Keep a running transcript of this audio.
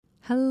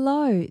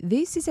Hello,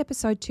 this is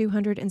episode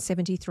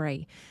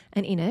 273,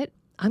 and in it,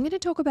 I'm going to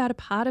talk about a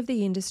part of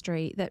the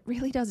industry that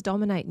really does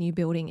dominate new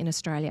building in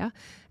Australia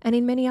and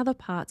in many other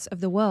parts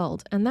of the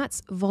world, and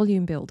that's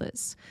volume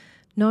builders.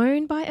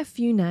 Known by a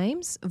few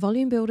names,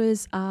 volume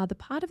builders are the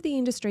part of the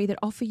industry that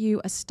offer you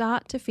a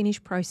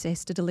start-to-finish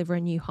process to deliver a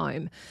new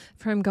home,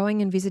 from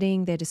going and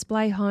visiting their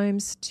display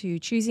homes to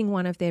choosing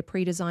one of their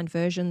pre-designed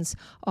versions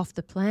off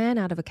the plan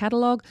out of a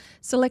catalogue,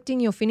 selecting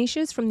your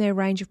finishes from their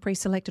range of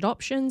pre-selected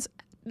options,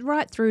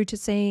 right through to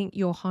seeing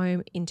your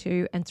home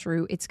into and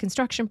through its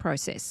construction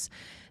process.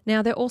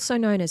 Now, they're also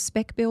known as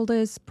spec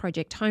builders,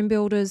 project home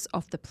builders,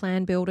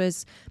 off-the-plan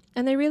builders,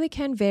 and they really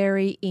can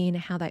vary in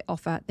how they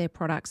offer their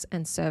products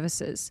and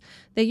services.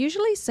 They're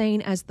usually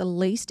seen as the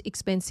least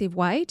expensive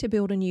way to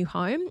build a new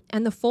home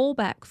and the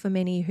fallback for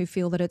many who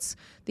feel that it's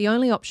the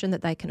only option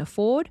that they can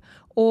afford,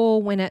 or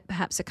when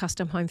perhaps a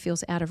custom home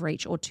feels out of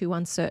reach or too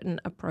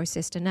uncertain a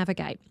process to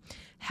navigate.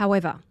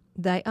 However,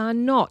 they are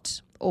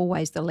not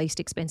always the least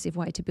expensive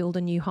way to build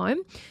a new home,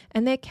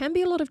 and there can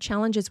be a lot of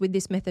challenges with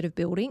this method of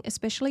building,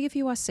 especially if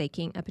you are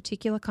seeking a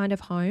particular kind of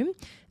home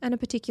and a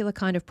particular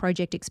kind of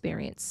project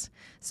experience.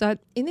 So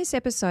in this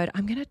episode,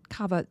 I'm going to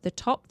cover the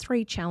top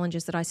 3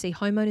 challenges that I see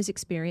homeowners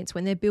experience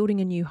when they're building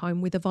a new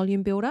home with a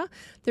volume builder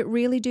that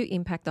really do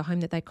impact the home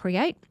that they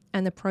create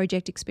and the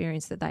project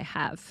experience that they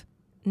have.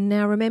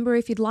 Now, remember,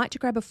 if you'd like to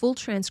grab a full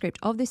transcript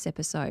of this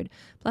episode,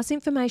 plus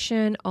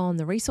information on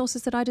the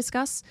resources that I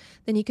discuss,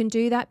 then you can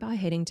do that by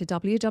heading to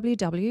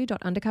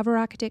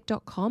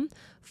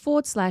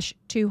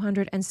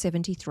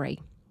www.undercoverarchitect.com/273.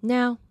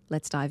 Now,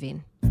 let's dive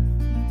in.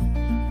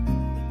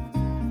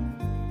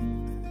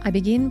 I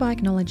begin by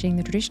acknowledging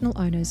the traditional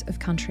owners of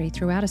country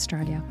throughout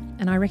Australia,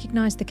 and I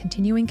recognise the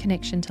continuing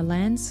connection to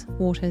lands,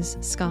 waters,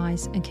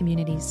 skies, and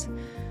communities.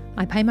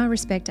 I pay my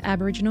respect to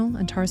Aboriginal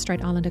and Torres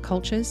Strait Islander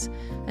cultures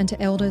and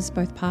to elders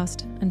both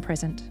past and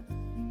present.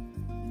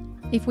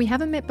 If we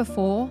haven't met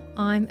before,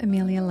 I'm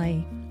Amelia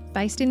Lee.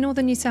 Based in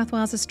northern New South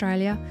Wales,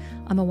 Australia,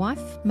 I'm a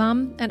wife,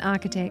 mum and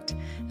architect,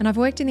 and I've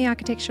worked in the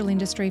architectural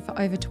industry for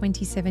over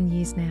 27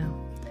 years now.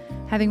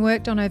 Having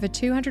worked on over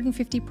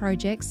 250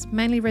 projects,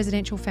 mainly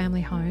residential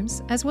family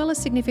homes, as well as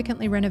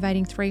significantly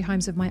renovating 3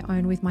 homes of my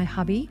own with my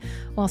hubby,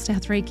 whilst our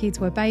 3 kids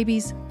were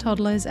babies,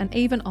 toddlers and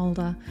even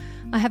older,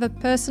 I have a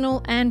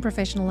personal and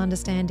professional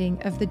understanding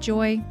of the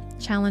joy,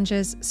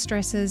 challenges,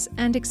 stresses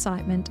and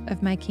excitement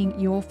of making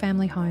your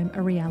family home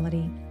a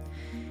reality.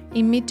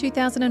 In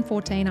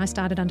mid-2014, I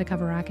started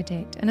Undercover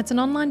Architect, and it's an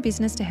online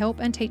business to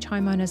help and teach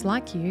homeowners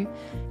like you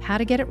how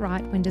to get it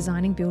right when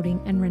designing, building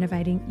and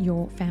renovating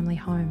your family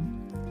home.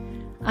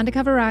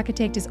 Undercover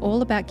Architect is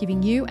all about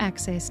giving you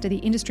access to the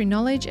industry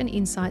knowledge and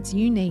insights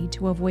you need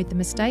to avoid the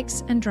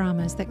mistakes and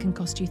dramas that can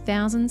cost you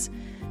thousands,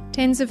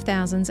 tens of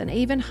thousands and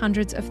even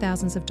hundreds of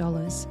thousands of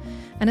dollars.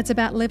 And it's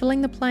about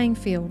levelling the playing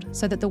field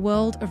so that the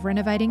world of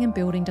renovating and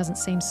building doesn't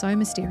seem so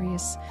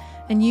mysterious,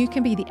 and you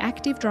can be the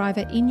active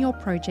driver in your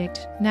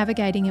project,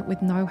 navigating it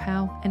with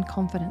know-how and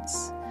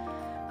confidence.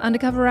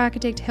 Undercover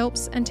Architect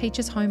helps and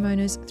teaches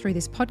homeowners through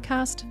this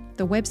podcast,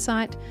 the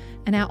website,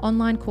 and our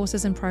online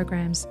courses and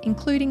programs,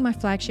 including my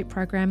flagship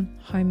program,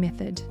 Home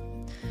Method.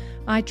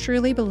 I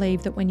truly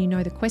believe that when you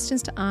know the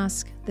questions to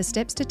ask, the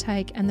steps to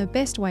take, and the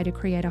best way to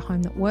create a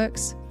home that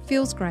works,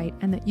 feels great,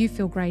 and that you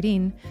feel great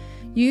in,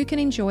 you can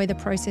enjoy the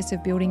process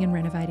of building and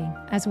renovating,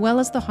 as well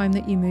as the home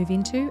that you move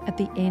into at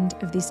the end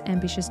of this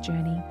ambitious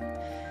journey.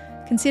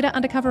 Consider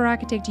Undercover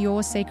Architect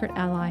your secret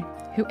ally,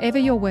 whoever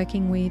you're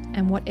working with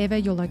and whatever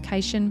your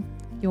location,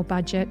 your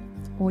budget,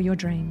 or your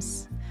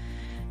dreams.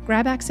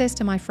 Grab access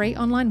to my free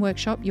online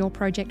workshop, Your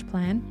Project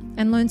Plan,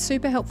 and learn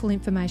super helpful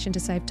information to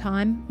save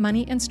time,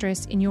 money and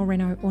stress in your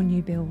reno or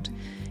new build.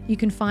 You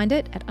can find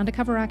it at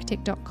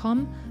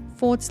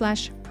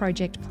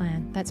undercoverarchitect.com/project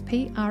plan. That's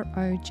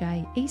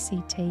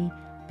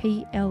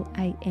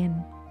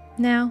PROJECTPLAN.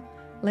 Now,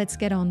 let's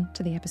get on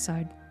to the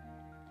episode.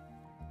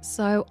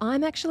 So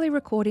I'm actually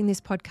recording this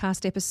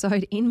podcast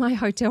episode in my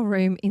hotel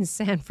room in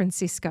San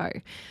Francisco.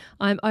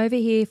 I'm over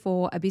here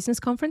for a business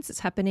conference that's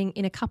happening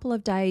in a couple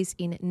of days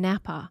in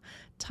Napa.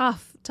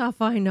 Tough,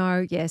 I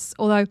know, yes.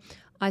 Although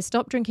I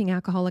stopped drinking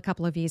alcohol a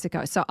couple of years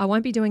ago, so I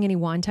won't be doing any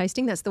wine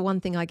tasting. That's the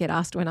one thing I get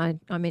asked when I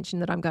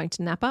mention that I'm going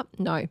to Napa.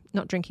 No,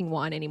 not drinking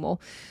wine anymore.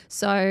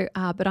 So,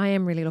 but I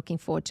am really looking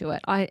forward to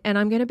it.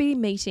 I'm going to be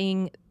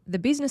meeting the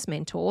business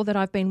mentor that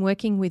I've been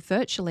working with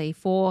virtually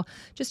for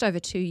just over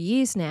 2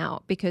 years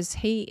now, because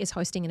he is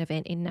hosting an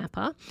event in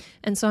Napa.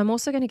 And so I'm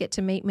also going to get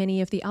to meet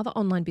many of the other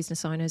online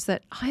business owners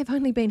that I've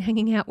only been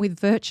hanging out with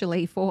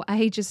virtually for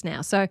ages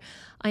now. So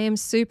I am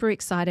super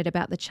excited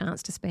about the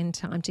chance to spend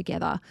time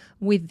together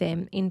with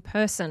them in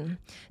person.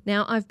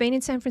 Now, I've been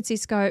in San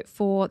Francisco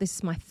this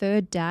is my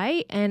 3rd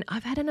day, and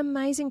I've had an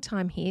amazing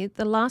time here.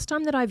 The last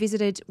time that I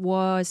visited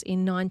was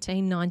in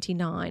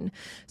 1999.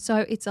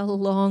 So it's a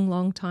long,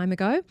 long time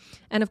ago.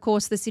 And of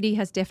course, the city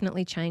has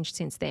definitely changed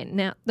since then.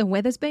 Now, the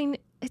weather's been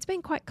it's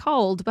been quite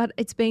cold, but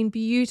it's been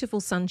beautiful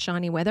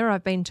sunshiny weather.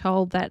 I've been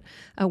told that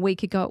a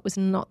week ago it was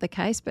not the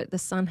case, but the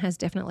sun has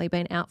definitely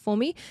been out for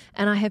me.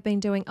 And I have been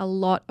doing a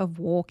lot of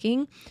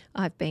walking.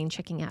 I've been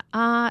checking out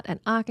art and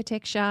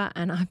architecture,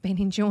 and I've been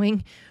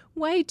enjoying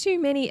way too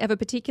many of a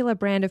particular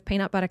brand of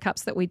peanut butter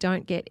cups that we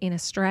don't get in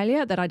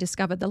Australia that I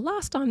discovered the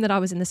last time that I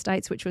was in the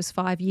States, which was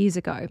 5 years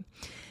ago.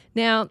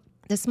 Now,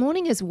 this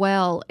morning as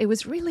well, it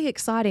was really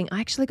exciting. I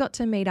actually got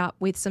to meet up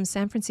with some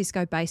San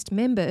Francisco-based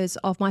members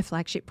of my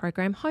flagship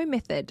program, Home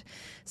Method.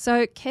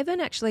 So Kevin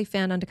actually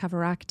found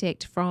Undercover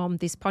Architect from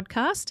this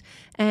podcast,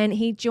 and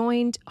he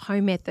joined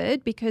Home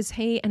Method because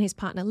he and his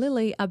partner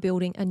Lily are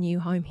building a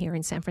new home here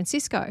in San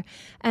Francisco.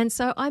 And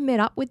so I met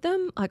up with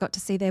them. I got to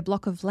see their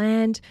block of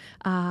land.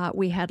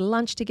 We had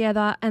lunch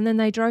together, and then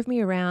they drove me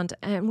around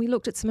and we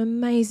looked at some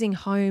amazing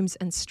homes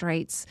and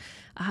streets.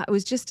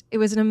 It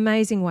was an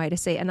amazing way to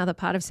see another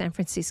part of San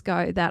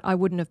Francisco that I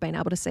wouldn't have been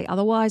able to see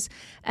otherwise.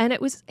 And it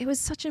was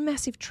such a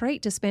massive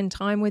treat to spend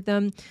time with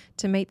them,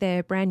 to meet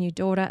their brand new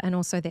daughter and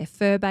also their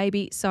fur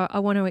baby. So I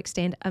want to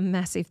extend a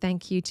massive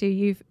thank you to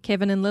you,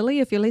 Kevin and Lily,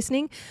 if you're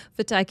listening,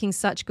 for taking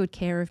such good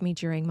care of me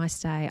during my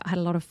stay. I had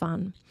a lot of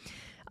fun.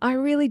 I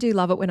really do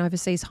love it when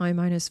overseas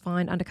homeowners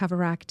find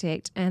Undercover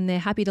Architect and they're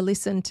happy to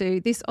listen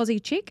to this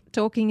Aussie chick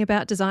talking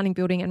about designing,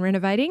 building and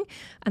renovating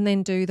and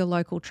then do the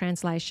local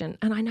translation.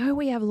 And I know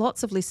we have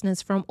lots of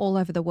listeners from all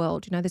over the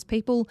world. You know, there's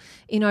people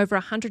in over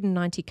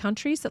 190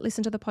 countries that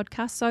listen to the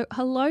podcast. So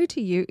hello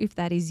to you if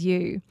that is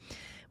you.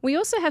 We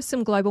also have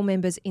some global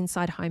members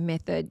inside Home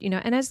Method, you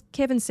know, and as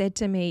Kevin said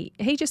to me,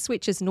 he just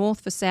switches north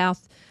for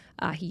south.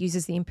 He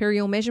uses the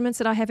imperial measurements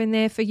that I have in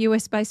there for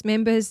US-based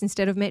members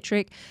instead of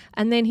metric.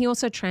 And then he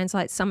also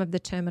translates some of the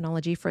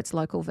terminology for its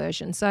local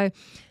version.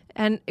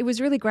 And it was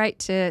really great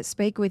to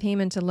speak with him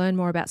and to learn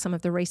more about some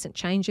of the recent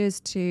changes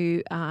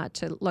to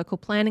local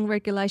planning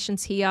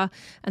regulations here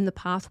and the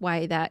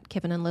pathway that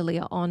Kevin and Lily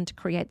are on to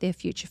create their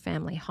future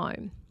family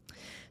home.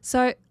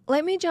 So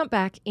let me jump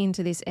back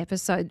into this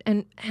episode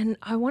and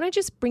I want to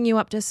just bring you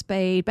up to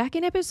speed. Back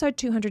in episode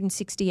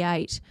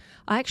 268,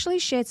 I actually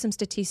shared some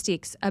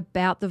statistics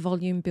about the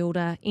volume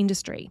builder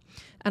industry.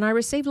 And I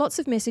received lots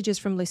of messages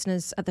from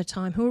listeners at the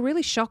time who were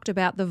really shocked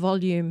about the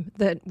volume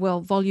that,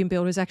 volume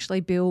builders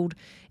actually build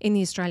in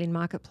the Australian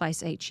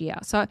marketplace each year.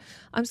 So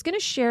I'm just going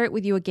to share it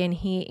with you again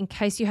here in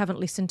case you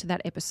haven't listened to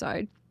that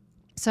episode.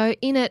 So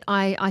in it,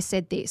 I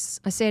said this.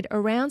 I said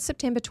around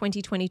September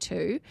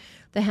 2022,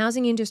 the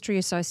Housing Industry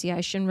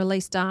Association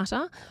released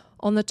data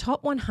on the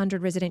top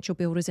 100 residential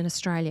builders in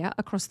Australia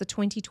across the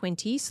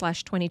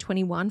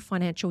 2020/2021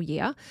 financial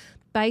year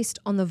based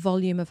on the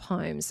volume of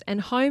homes. And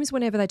homes,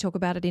 whenever they talk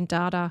about it in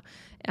data,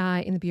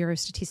 in the Bureau of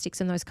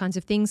Statistics and those kinds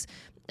of things,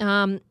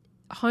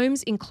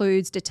 homes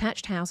includes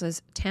detached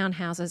houses,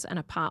 townhouses and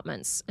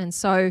apartments. And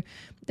so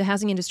the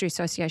Housing Industry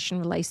Association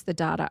released the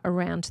data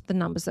around the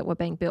numbers that were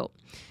being built.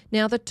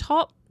 Now, the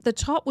top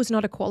was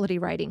not a quality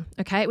rating,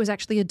 okay? It was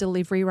actually a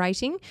delivery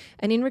rating.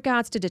 And in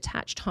regards to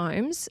detached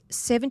homes,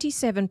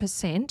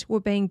 77% were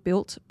being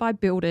built by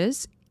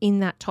builders in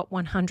that top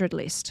 100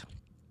 list.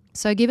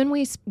 So given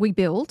we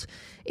build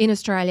in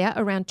Australia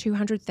around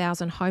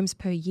 200,000 homes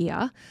per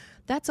year,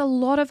 that's a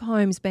lot of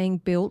homes being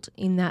built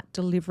in that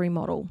delivery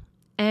model.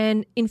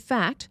 And in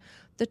fact,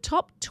 the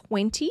top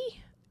 20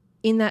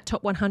 in that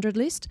top 100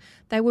 list,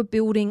 they were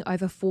building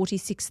over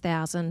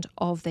 46,000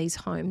 of these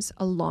homes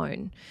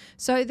alone.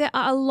 So there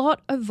are a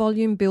lot of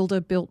volume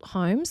builder built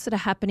homes that are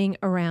happening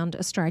around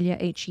Australia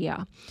each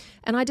year.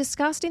 And I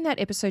discussed in that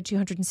episode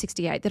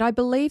 268 that I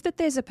believe that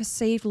there's a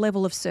perceived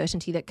level of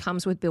certainty that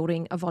comes with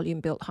building a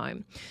volume built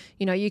home.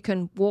 You know, you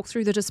can walk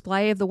through the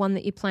display of the one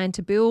that you plan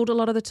to build a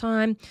lot of the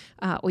time,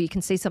 or you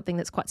can see something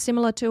that's quite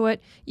similar to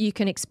it. You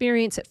can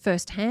experience it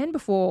firsthand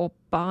before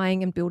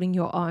buying and building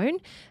your own.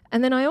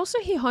 And then I also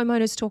hear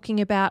homeowners talking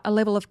about a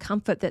level of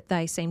comfort that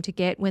they seem to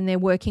get when they're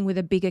working with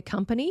a bigger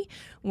company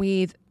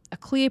with a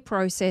clear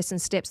process and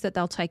steps that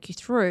they'll take you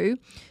through,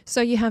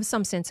 so you have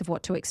some sense of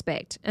what to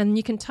expect. And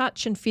you can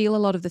touch and feel a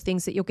lot of the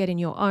things that you'll get in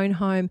your own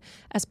home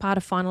as part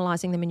of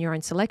finalising them in your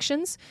own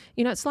selections.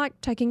 You know, it's like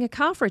taking a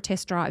car for a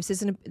test drive.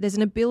 There's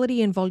an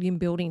ability in volume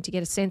building to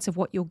get a sense of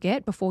what you'll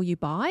get before you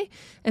buy,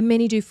 and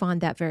many do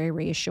find that very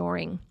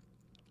reassuring.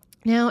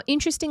 Now,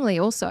 interestingly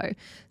also,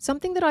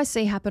 something that I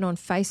see happen on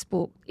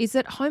Facebook is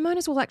that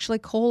homeowners will actually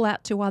call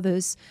out to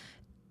others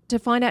to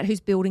find out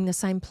who's building the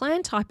same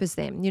plan type as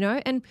them, you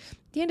know, and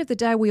at the end of the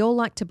day, we all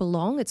like to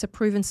belong. It's a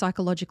proven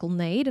psychological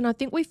need. And I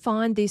think we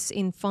find this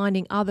in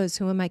finding others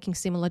who are making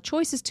similar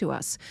choices to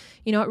us.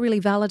 You know, it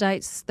really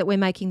validates that we're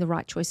making the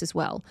right choice as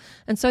well.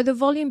 And so the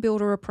volume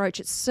builder approach,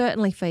 it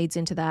certainly feeds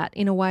into that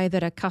in a way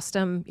that a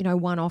custom, you know,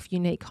 one-off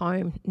unique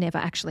home never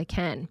actually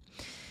can.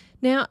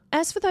 Now,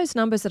 as for those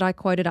numbers that I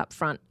quoted up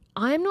front,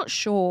 I am not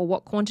sure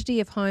what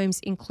quantity of homes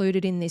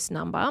included in this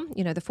number,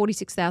 you know, the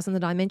 46,000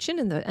 that I mentioned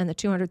and the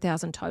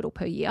 200,000 total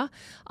per year.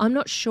 I'm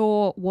not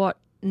sure what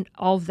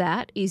of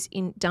that is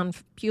done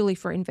purely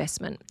for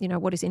investment, you know,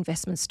 what is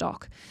investment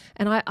stock.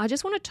 And I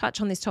just want to touch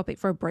on this topic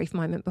for a brief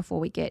moment before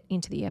we get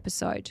into the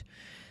episode.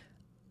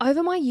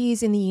 over my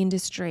years in the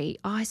industry,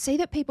 I see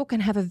that people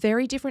can have a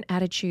very different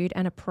attitude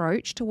and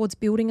approach towards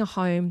building a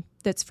home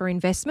that's for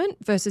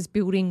investment versus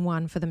building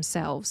one for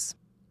themselves.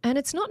 And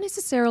it's not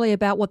necessarily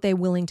about what they're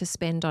willing to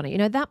spend on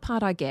it. That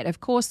part I get. Of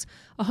course,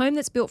 a home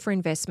that's built for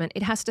investment,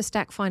 it has to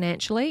stack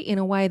financially in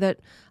a way that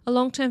a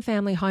long-term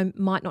family home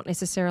might not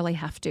necessarily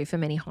have to for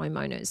many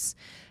homeowners.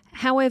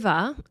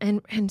 However,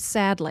 and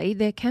sadly,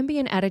 there can be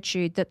an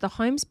attitude that the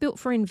homes built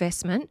for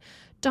investment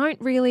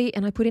don't really,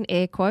 and I put in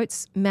air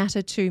quotes,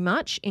 matter too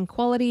much in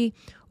quality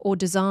or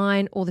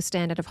design or the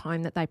standard of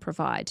home that they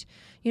provide.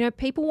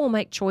 People will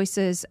make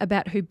choices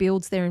about who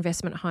builds their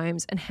investment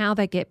homes and how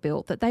they get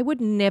built that they would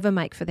never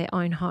make for their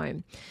own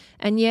home.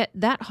 And yet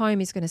that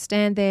home is going to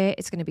stand there.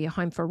 It's going to be a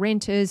home for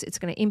renters. It's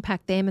going to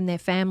impact them and their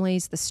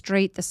families, the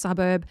street, the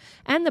suburb,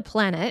 and the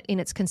planet in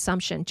its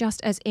consumption,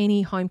 just as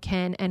any home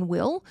can and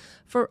will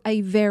for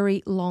a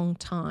very long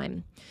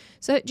time.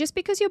 So just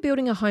because you're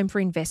building a home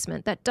for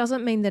investment, that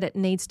doesn't mean that it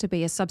needs to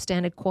be a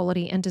substandard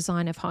quality and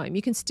design of home.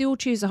 You can still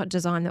choose a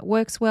design that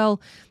works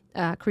well,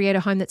 create a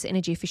home that's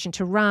energy efficient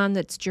to run,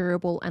 that's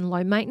durable and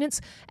low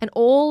maintenance, and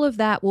all of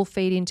that will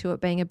feed into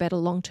it being a better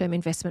long-term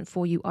investment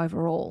for you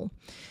overall.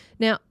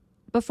 Now,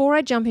 before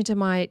I jump into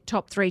my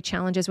top 3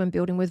 challenges when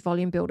building with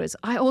volume builders,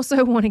 I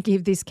also want to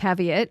give this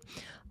caveat.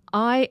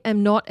 I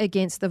am not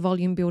against the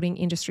volume building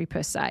industry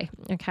per se,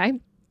 okay?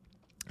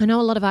 I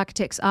know a lot of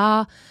architects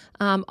are.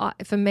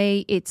 For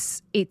me,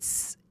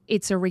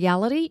 it's a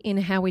reality in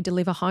how we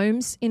deliver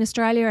homes in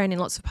Australia and in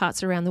lots of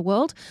parts around the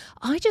world.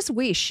 I just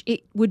wish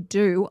it would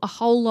do a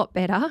whole lot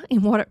better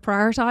in what it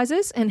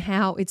prioritises and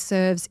how it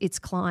serves its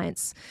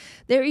clients.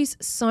 There is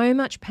so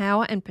much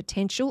power and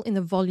potential in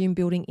the volume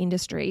building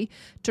industry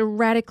to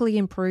radically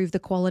improve the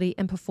quality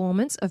and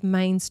performance of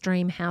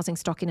mainstream housing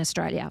stock in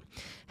Australia.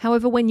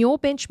 However, when your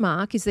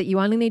benchmark is that you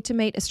only need to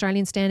meet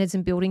Australian standards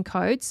and building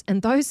codes,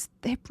 and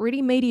they're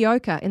pretty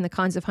mediocre in the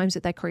kinds of homes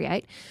that they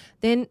create,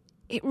 then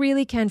it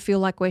really can feel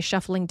like we're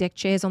shuffling deck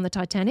chairs on the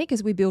Titanic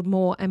as we build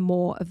more and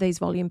more of these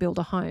volume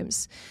builder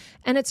homes.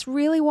 And it's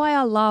really why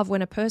I love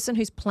when a person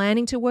who's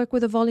planning to work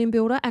with a volume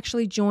builder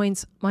actually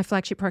joins my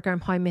flagship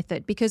program, Home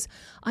Method, because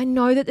I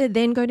know that they're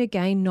then going to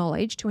gain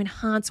knowledge to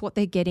enhance what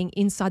they're getting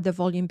inside the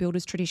volume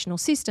builder's traditional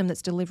system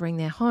that's delivering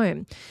their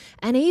home.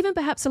 And even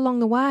perhaps along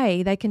the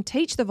way, they can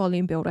teach the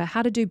volume builder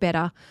how to do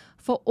better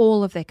for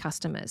all of their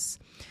customers.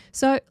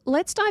 So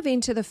let's dive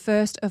into the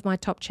first of my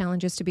top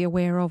challenges to be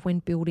aware of when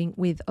building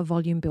with a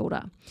volume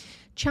builder.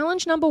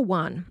 Challenge number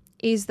 1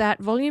 is that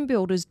volume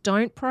builders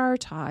don't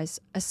prioritise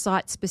a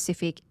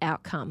site-specific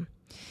outcome.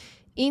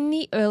 In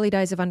the early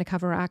days of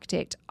Undercover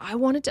Architect, I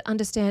wanted to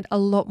understand a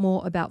lot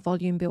more about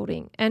volume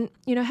building. And,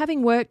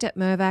 having worked at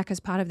Mirvac as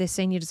part of their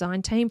senior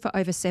design team for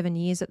over 7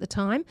 years at the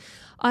time,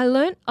 I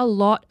learnt a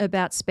lot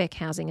about spec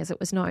housing, as it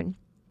was known,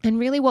 and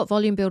really what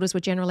volume builders were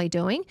generally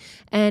doing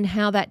and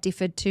how that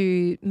differed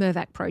to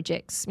Mirvac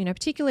projects,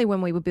 particularly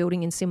when we were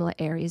building in similar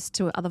areas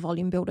to other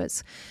volume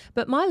builders.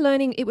 But my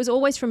learning, it was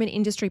always from an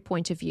industry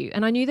point of view.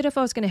 And I knew that if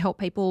I was going to help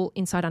people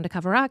inside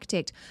Undercover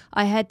Architect,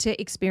 I had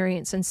to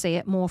experience and see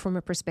it more from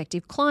a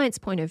prospective client's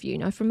point of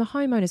view, from the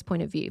homeowner's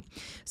point of view.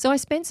 So I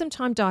spent some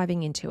time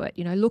diving into it,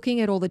 looking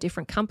at all the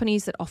different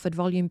companies that offered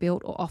volume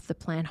built or off the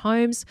plan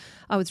homes.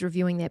 I was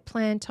reviewing their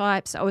plan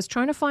types. I was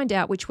trying to find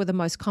out which were the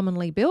most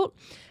commonly built,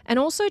 and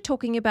also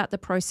talking about the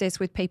process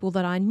with people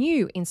that I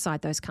knew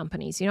inside those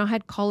companies. I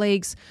had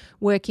colleagues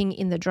working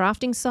in the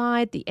drafting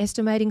side, the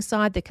estimating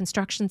side, the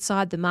construction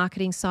side, the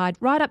marketing side,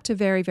 right up to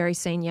very, very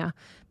senior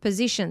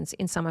positions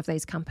in some of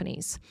these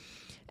companies.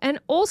 And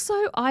also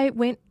I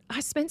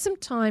spent some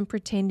time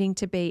pretending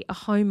to be a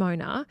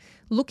homeowner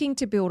looking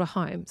to build a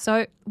home.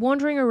 So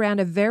wandering around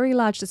a very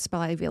large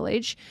display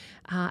village,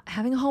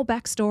 having a whole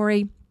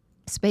backstory,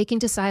 speaking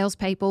to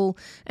salespeople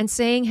and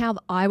seeing how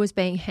I was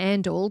being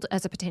handled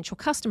as a potential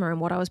customer and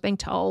what I was being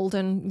told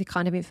and the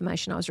kind of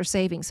information I was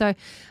receiving. And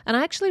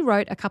I actually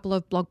wrote a couple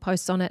of blog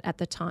posts on it at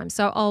the time.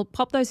 So I'll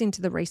pop those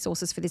into the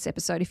resources for this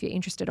episode if you're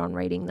interested on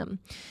reading them.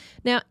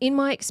 Now, in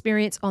my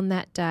experience on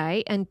that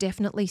day, and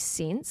definitely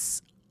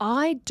since,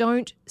 I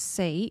don't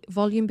see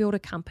volume builder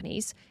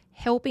companies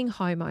helping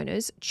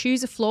homeowners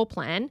choose a floor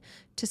plan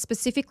to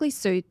specifically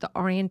suit the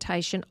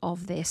orientation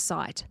of their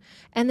site.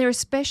 And they're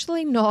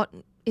especially not,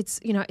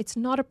 it's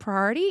not a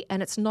priority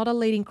and it's not a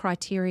leading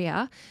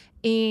criteria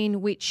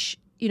in which,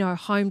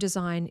 home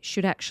design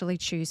should actually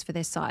choose for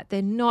their site.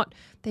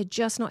 They're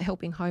just not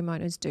helping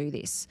homeowners do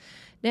this.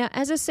 Now,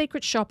 as a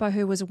secret shopper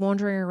who was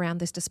wandering around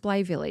this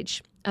display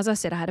village, as I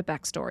said, I had a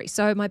backstory.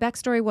 So my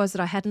backstory was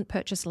that I hadn't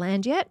purchased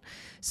land yet.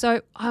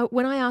 So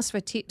when I asked for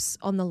tips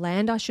on the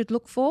land I should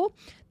look for,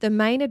 the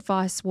main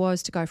advice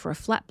was to go for a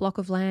flat block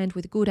of land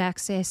with good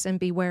access and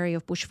be wary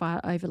of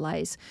bushfire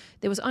overlays.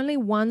 There was only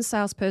one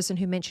salesperson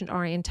who mentioned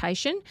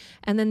orientation,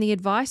 and then the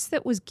advice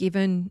that was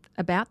given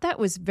about that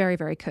was very,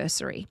 very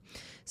cursory.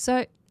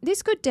 So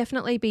this could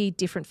definitely be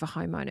different for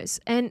homeowners.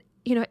 And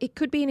it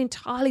could be an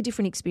entirely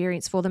different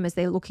experience for them as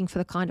they're looking for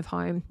the kind of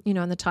home,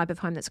 and the type of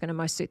home that's going to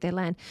most suit their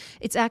land.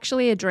 It's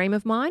actually a dream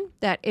of mine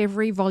that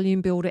every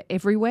volume builder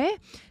everywhere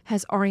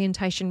has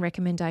orientation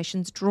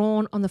recommendations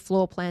drawn on the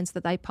floor plans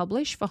that they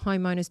publish for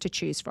homeowners to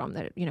choose from.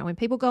 That, when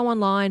people go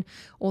online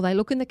or they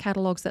look in the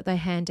catalogues that they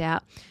hand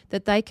out,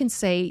 that they can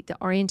see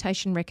the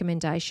orientation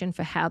recommendation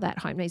for how that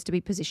home needs to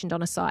be positioned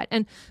on a site.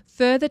 And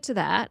further to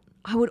that,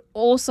 I would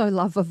also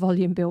love for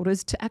volume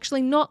builders to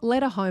actually not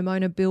let a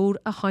homeowner build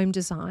a home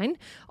design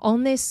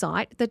on their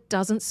site that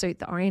doesn't suit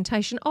the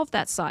orientation of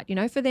that site,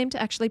 for them to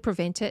actually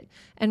prevent it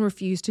and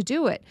refuse to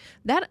do it.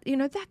 That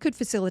could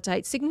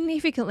facilitate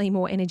significantly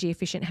more energy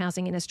efficient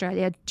housing in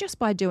Australia just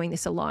by doing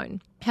this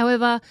alone.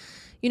 However,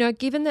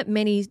 given that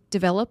many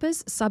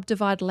developers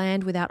subdivide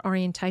land without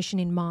orientation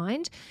in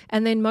mind,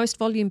 and then most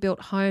volume-built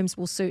homes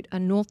will suit a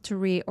north to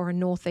rear or a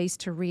northeast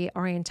to rear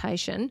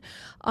orientation,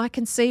 I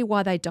can see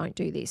why they don't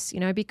do this,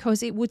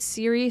 because it would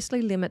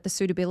seriously limit the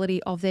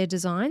suitability of their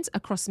designs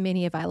across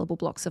many available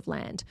blocks of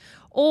land.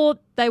 Or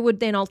they would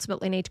then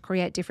ultimately need to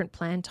create different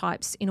plan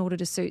types in order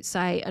to suit,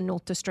 say, a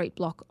north to street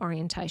block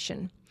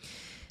orientation.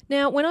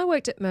 Now, when I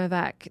worked at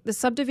Mirvac, the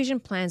subdivision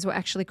plans were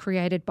actually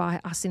created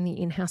by us in the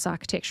in-house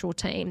architectural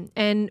team,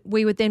 and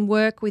we would then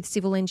work with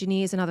civil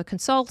engineers and other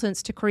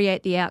consultants to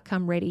create the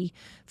outcome ready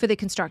for the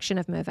construction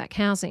of Mirvac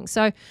housing.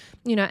 So,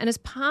 and as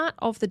part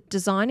of the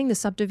designing the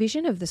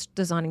subdivision,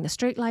 designing the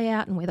street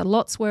layout and where the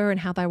lots were and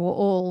how they were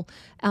all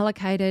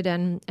allocated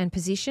and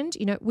positioned,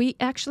 we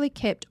actually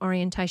kept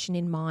orientation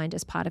in mind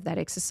as part of that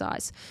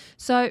exercise.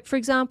 So, for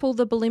example,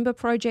 the Bulimba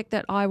project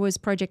that I was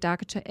project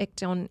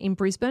architect on in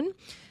Brisbane,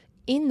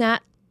 in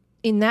that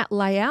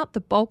layout,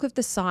 the bulk of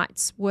the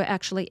sites were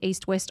actually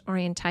east-west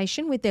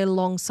orientation with their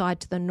long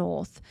side to the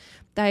north.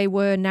 They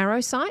were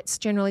narrow sites,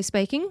 generally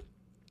speaking.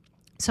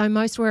 So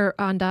most were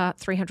under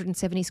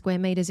 370 square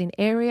metres in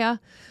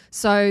area.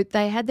 So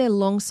they had their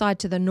long side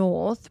to the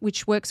north,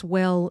 which works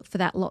well for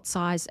that lot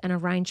size and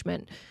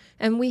arrangement.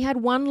 And we had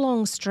one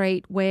long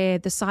street where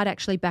the site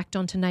actually backed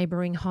onto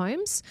neighbouring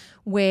homes,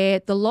 where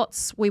the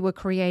lots we were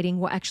creating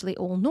were actually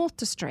all north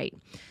to street.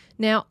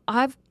 Now,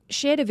 I've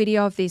shared a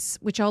video of this,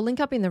 which I'll link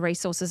up in the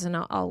resources and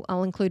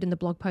I'll include in the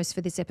blog post for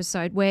this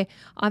episode, where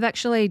I've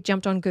actually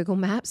jumped on Google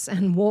Maps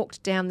and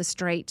walked down the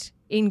street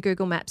in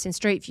Google Maps in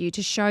Street View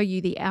to show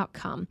you the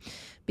outcome,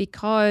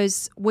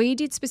 because we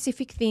did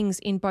specific things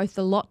in both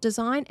the lot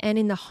design and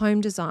in the home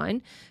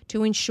design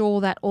to ensure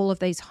that all of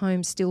these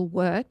homes still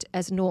worked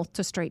as north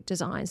to street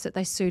designs, that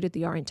they suited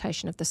the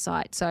orientation of the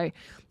site. So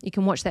you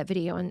can watch that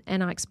video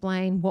and I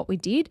explain what we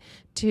did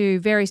to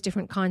various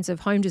different kinds of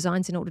home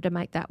designs in order to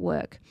make that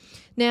work.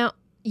 Now,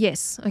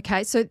 yes,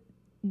 okay, so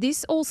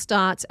this all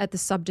starts at the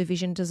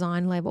subdivision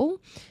design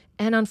level.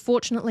 And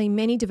unfortunately,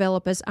 many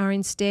developers are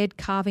instead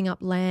carving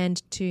up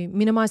land to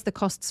minimise the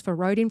costs for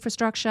road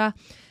infrastructure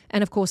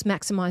and, of course,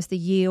 maximise the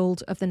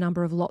yield of the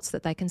number of lots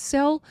that they can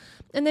sell.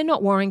 And they're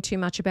not worrying too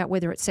much about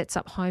whether it sets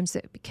up homes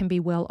that can be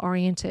well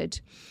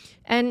oriented.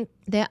 And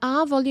there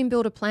are volume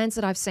builder plans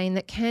that I've seen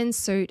that can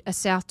suit a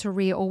south to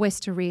rear or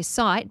west to rear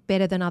site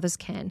better than others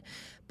can.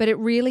 But it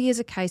really is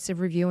a case of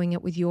reviewing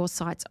it with your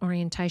site's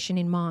orientation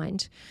in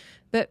mind.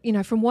 But,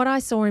 from what I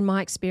saw in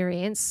my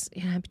experience,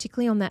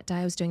 particularly on that day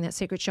I was doing that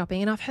secret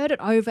shopping, and I've heard it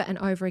over and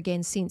over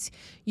again since,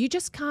 you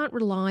just can't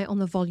rely on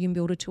the volume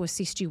builder to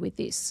assist you with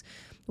this.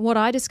 What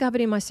I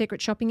discovered in my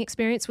secret shopping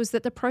experience was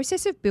that the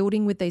process of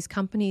building with these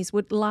companies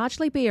would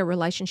largely be a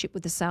relationship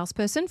with the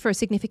salesperson for a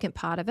significant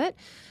part of it,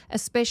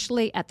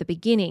 especially at the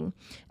beginning.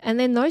 And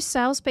then those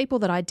salespeople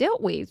that I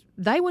dealt with,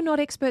 they were not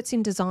experts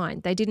in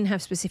design. They didn't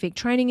have specific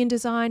training in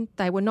design.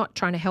 They were not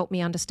trying to help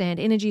me understand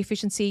energy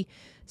efficiency,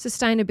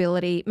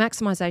 sustainability,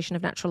 maximisation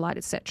of natural light,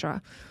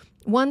 etc.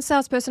 One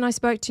salesperson I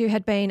spoke to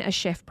had been a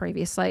chef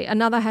previously.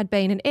 Another had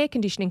been an air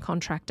conditioning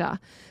contractor.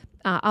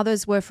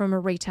 Others were from a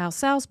retail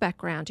sales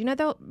background.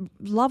 They were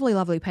lovely,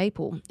 lovely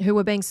people who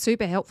were being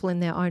super helpful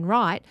in their own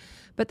right,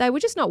 but they were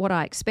just not what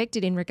I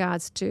expected in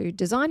regards to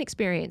design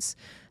experience.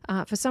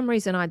 For some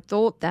reason, I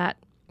thought that,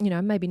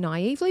 maybe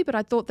naively, but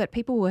I thought that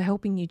people who were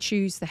helping you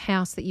choose the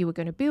house that you were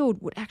going to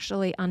build would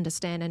actually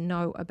understand and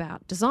know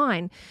about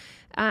design.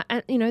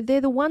 And they're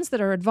the ones that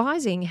are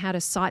advising how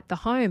to site the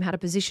home, how to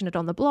position it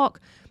on the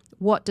block,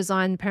 what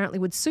design apparently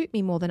would suit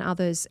me more than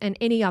others, and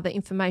any other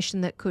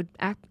information that could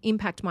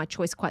impact my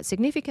choice quite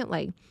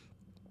significantly.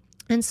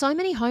 And so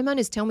many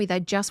homeowners tell me they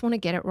just want to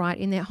get it right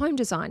in their home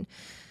design.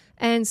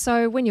 And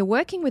so when you're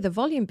working with a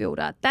volume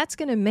builder, that's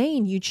going to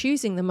mean you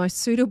choosing the most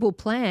suitable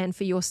plan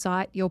for your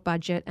site, your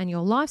budget, and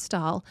your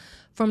lifestyle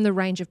from the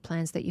range of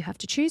plans that you have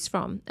to choose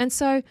from. And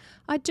so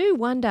I do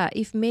wonder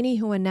if many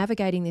who are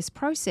navigating this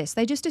process,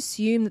 they just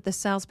assume that the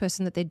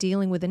salesperson that they're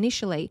dealing with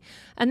initially,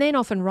 and then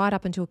often right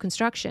up until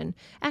construction,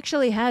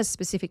 actually has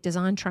specific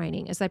design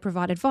training, as they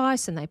provide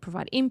advice and they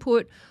provide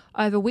input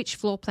over which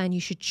floor plan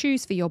you should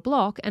choose for your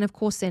block, and of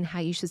course then how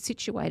you should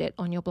situate it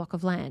on your block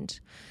of land.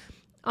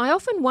 I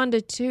often wonder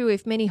too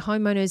if many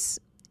homeowners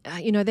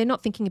they're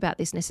not thinking about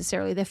this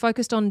necessarily. They're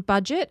focused on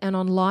budget and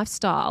on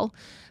lifestyle,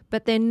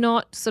 but they're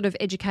not sort of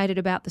educated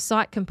about the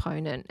site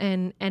component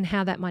and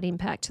how that might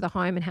impact the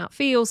home and how it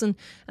feels, and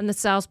the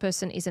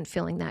salesperson isn't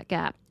filling that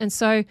gap. And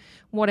so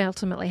what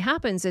ultimately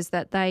happens is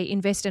that they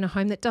invest in a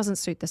home that doesn't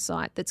suit the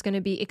site, that's going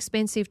to be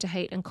expensive to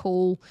heat and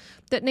cool,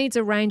 that needs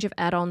a range of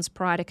add-ons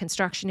prior to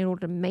construction in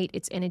order to meet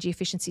its energy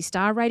efficiency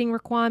star rating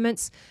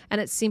requirements, and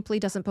it simply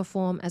doesn't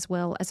perform as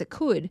well as it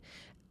could.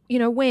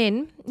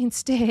 When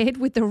instead,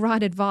 with the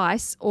right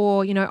advice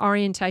or,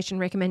 orientation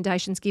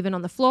recommendations given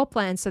on the floor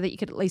plan so that you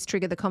could at least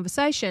trigger the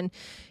conversation,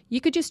 you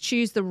could just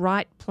choose the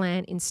right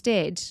plan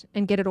instead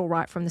and get it all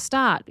right from the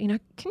start.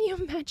 Can you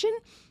imagine?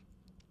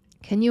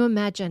 Can you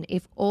imagine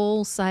if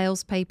all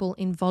salespeople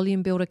in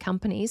volume builder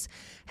companies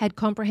had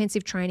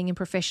comprehensive training and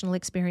professional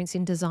experience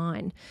in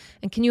design?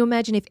 And can you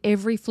imagine if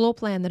every floor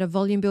plan that a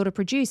volume builder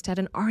produced had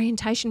an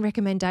orientation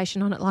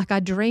recommendation on it like I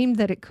dreamed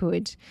that it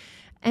could?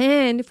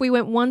 And if we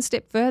went one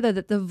step further,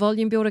 that the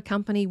volume builder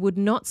company would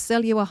not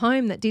sell you a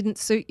home that didn't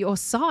suit your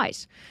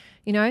site.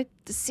 The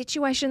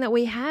situation that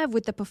we have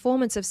with the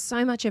performance of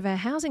so much of our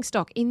housing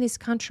stock in this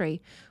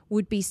country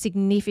would be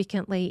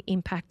significantly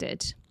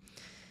impacted.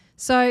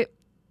 So,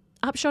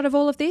 upshot of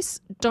all of this,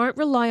 don't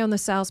rely on the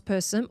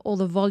salesperson or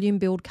the volume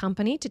build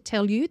company to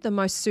tell you the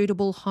most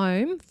suitable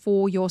home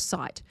for your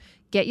site.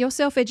 Get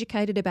yourself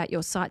educated about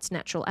your site's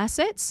natural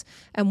assets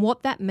and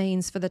what that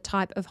means for the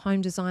type of home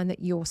design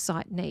that your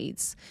site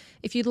needs.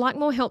 If you'd like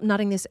more help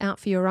nutting this out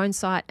for your own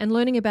site and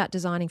learning about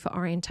designing for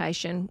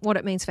orientation, what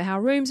it means for how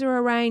rooms are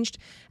arranged,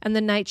 and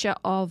the nature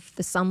of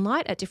the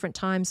sunlight at different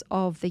times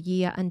of the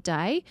year and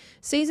day,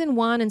 Season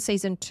 1 and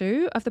Season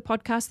 2 of the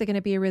podcast, they're going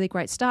to be a really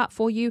great start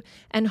for you.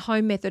 And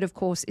Home Method, of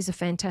course, is a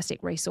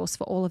fantastic resource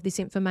for all of this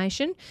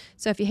information.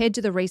 So if you head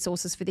to the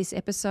resources for this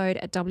episode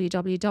at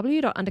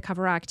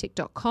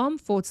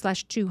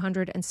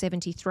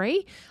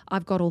www.undercoverarchitect.com/273,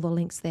 I've got all the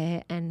links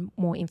there and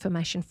more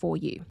information for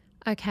you.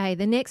 Okay,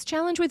 the next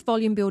challenge with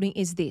volume building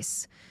is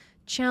this.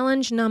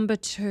 Challenge number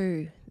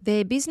 2.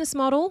 Their business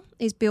model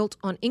is built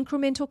on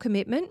incremental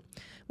commitment,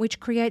 which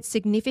creates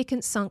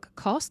significant sunk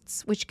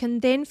costs, which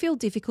can then feel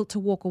difficult to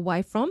walk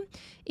away from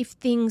if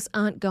things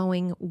aren't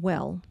going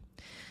well.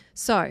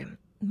 So,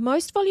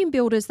 most volume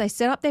builders, they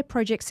set up their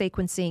project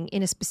sequencing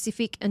in a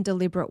specific and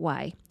deliberate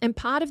way. And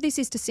part of this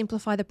is to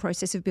simplify the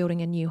process of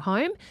building a new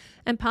home.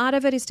 And part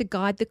of it is to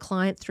guide the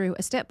client through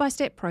a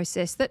step-by-step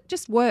process that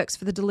just works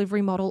for the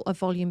delivery model of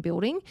volume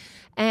building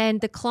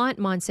and the client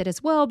mindset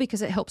as well,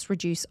 because it helps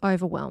reduce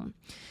overwhelm.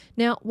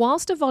 Now,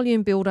 whilst a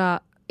volume builder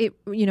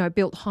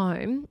built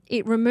home,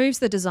 it removes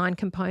the design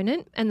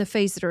component and the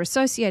fees that are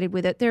associated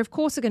with it. There, of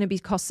course, are going to be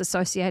costs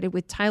associated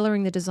with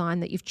tailoring the design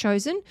that you've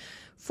chosen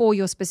for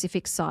your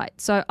specific site.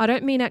 So I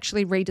don't mean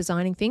actually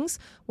redesigning things.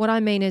 What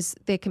I mean is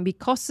there can be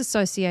costs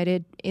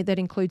associated that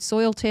include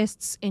soil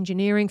tests,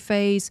 engineering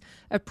fees,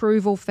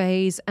 approval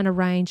fees, and a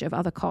range of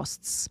other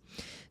costs.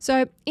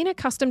 So in a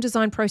custom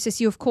design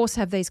process, you of course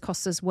have these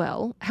costs as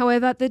well.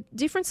 However, the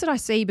difference that I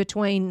see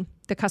between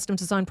the custom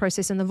design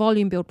process and the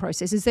volume build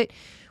process is that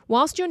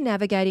whilst you're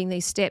navigating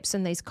these steps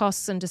and these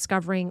costs and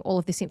discovering all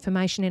of this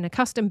information in a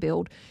custom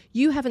build,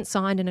 you haven't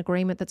signed an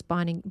agreement that's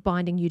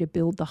binding you to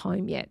build the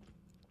home yet.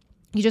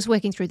 You're just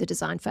working through the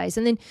design phase,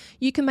 and then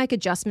you can make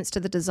adjustments to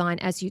the design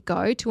as you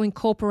go to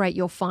incorporate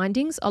your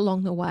findings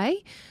along the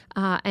way,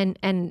 and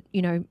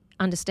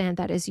understand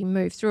that as you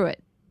move through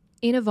it.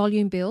 In a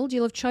volume build,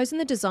 you'll have chosen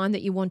the design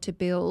that you want to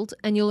build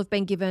and you'll have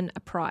been given a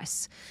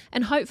price.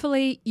 And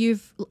hopefully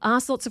you've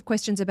asked lots of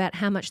questions about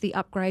how much the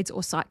upgrades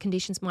or site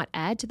conditions might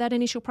add to that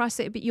initial price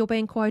that you're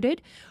being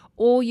quoted,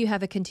 or you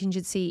have a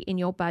contingency in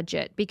your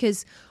budget.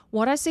 Because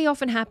what I see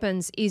often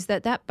happens is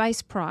that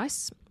base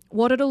price,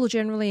 what it'll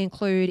generally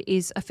include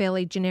is a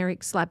fairly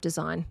generic slab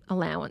design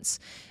allowance.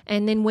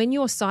 And then when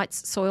your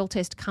site's soil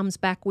test comes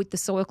back with the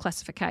soil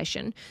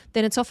classification,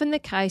 then it's often the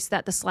case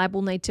that the slab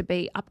will need to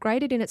be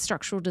upgraded in its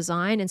structural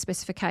design and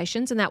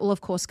specifications, and that will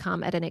of course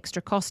come at an extra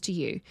cost to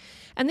you.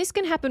 And this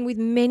can happen with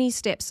many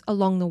steps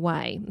along the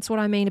way. That's what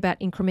I mean about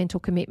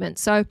incremental commitment.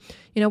 So,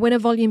 when a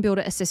volume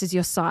builder assesses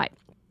your site,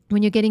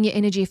 when you're getting your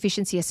energy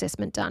efficiency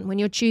assessment done, when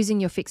you're choosing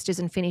your fixtures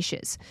and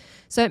finishes.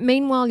 So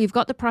meanwhile, you've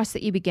got the price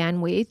that you began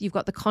with, you've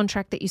got the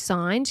contract that you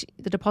signed,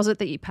 the deposit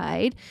that you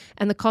paid,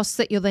 and the costs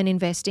that you're then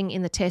investing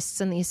in the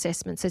tests and the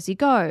assessments as you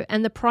go.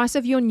 And the price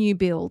of your new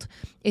build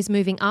is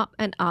moving up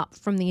and up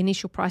from the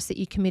initial price that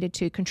you committed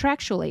to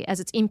contractually, as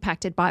it's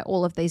impacted by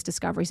all of these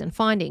discoveries and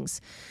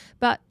findings.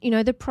 But,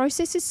 the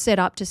process is set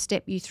up to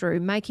step you through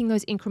making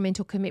those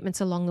incremental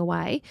commitments along the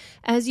way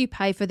as you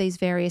pay for these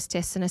various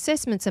tests and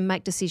assessments and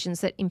make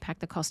decisions that impact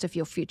the cost of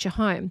your future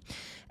home.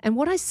 And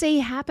what I see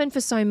happen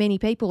for so many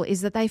people is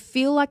that they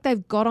feel like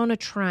they've got on a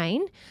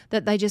train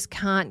that they just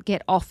can't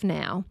get off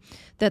now,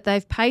 that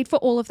they've paid for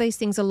all of these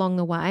things along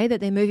the way,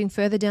 that they're moving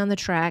further down the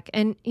track.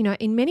 And,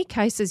 in many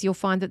cases, you'll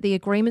find that the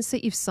agreements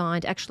that you've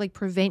signed actually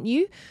prevent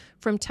you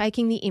from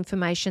taking the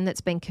information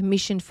that's been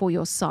commissioned for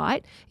your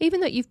site,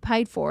 even though you've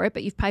paid for it,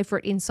 but you've paid for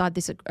it inside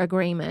this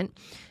agreement,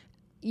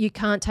 you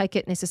can't take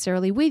it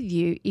necessarily with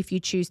you if you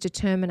choose to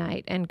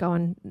terminate and go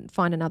and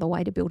find another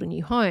way to build a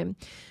new home.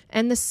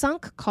 And the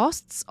sunk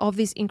costs of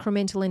this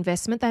incremental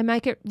investment, they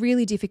make it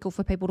really difficult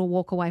for people to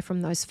walk away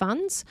from those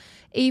funds,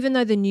 even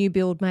though the new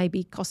build may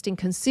be costing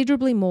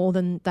considerably more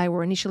than they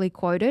were initially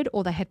quoted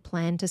or they had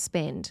planned to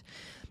spend.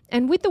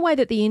 And with the way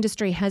that the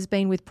industry has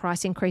been with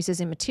price increases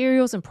in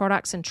materials and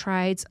products and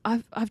trades,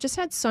 I've just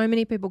had so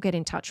many people get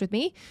in touch with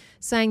me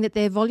saying that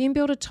their volume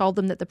builder told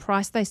them that the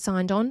price they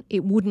signed on,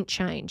 it wouldn't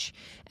change.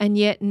 And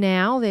yet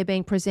now they're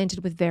being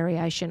presented with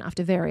variation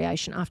after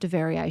variation after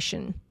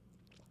variation.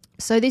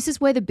 So this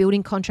is where the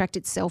building contract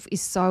itself is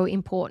so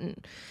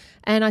important.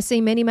 And I see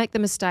many make the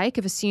mistake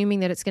of assuming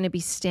that it's going to be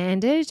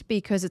standard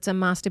because it's a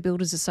Master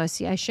Builders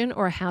Association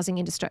or a Housing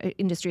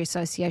Industry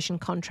Association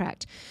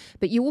contract.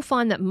 But you will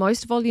find that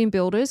most volume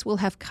builders will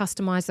have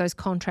customized those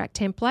contract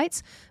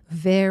templates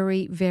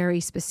very, very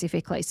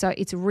specifically. So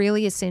it's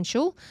really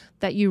essential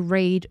that you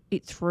read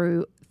it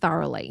through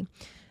thoroughly.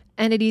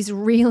 And it is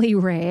really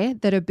rare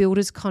that a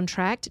builder's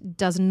contract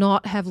does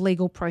not have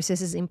legal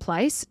processes in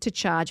place to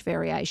charge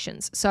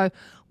variations. So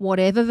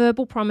whatever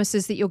verbal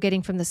promises that you're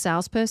getting from the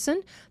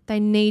salesperson, they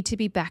need to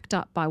be backed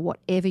up by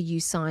whatever you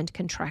signed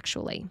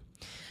contractually.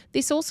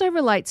 This also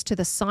relates to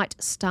the site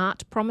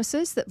start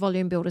promises that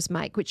volume builders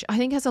make, which I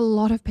think has a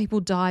lot of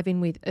people dive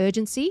in with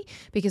urgency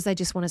because they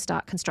just want to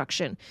start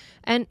construction.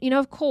 And,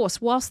 of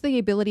course, whilst the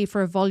ability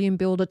for a volume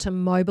builder to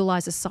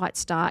mobilise a site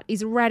start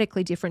is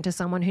radically different to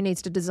someone who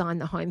needs to design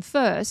the home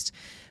first,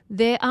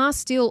 there are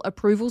still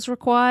approvals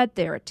required,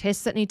 there are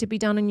tests that need to be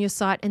done on your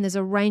site, and there's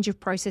a range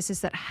of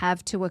processes that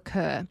have to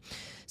occur.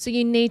 So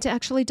you need to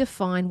actually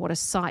define what a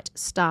site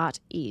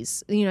start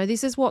is.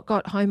 This is what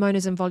got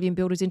homeowners and volume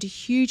builders into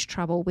huge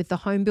trouble with the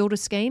home builder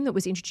scheme that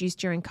was introduced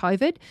during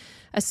COVID.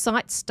 A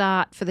site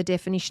start for the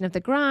definition of the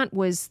grant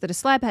was that a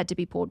slab had to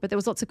be poured, but there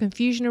was lots of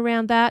confusion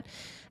around that.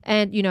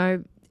 And,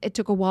 it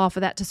took a while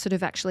for that to sort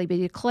of actually be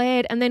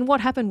declared. And then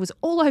what happened was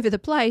all over the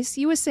place,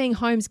 you were seeing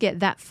homes get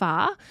that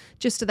far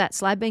just to that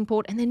slab being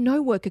poured and then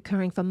no work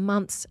occurring for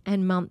months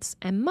and months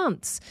and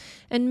months.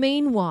 And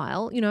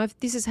meanwhile, if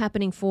this is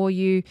happening for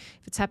you,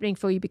 if it's happening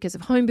for you because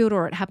of home builder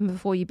or it happened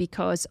for you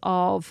because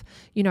of,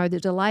 the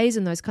delays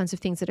and those kinds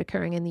of things that are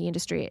occurring in the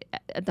industry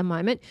at the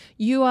moment,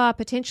 you are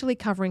potentially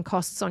covering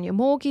costs on your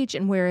mortgage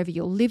and wherever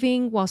you're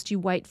living whilst you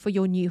wait for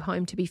your new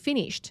home to be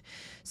finished.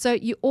 So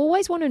you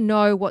always want to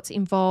know what's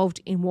involved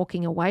in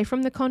walking away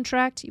from the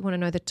contract. You want to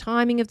know the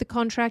timing of the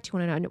contract. You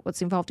want to know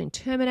what's involved in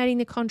terminating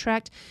the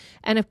contract.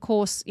 And of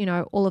course,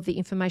 all of the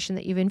information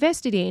that you've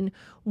invested in,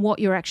 what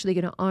you're actually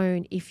going to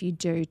own if you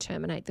do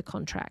terminate the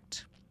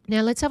contract.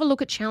 Now let's have a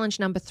look at challenge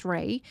number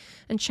 3.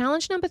 And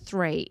challenge number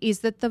 3 is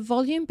that the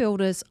volume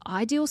builder's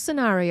ideal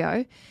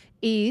scenario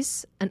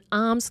is an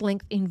arm's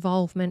length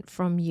involvement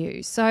from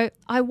you. So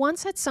I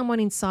once had someone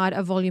inside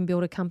a volume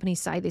builder company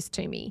say this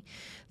to me.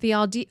 The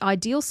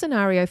ideal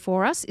scenario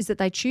for us is that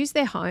they choose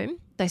their home,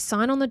 they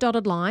sign on the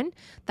dotted line,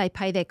 they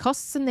pay their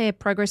costs and their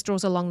progress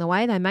draws along the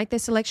way, they make their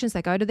selections,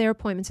 they go to their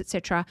appointments,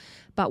 etc.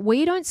 But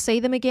we don't see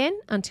them again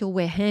until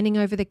we're handing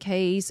over the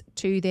keys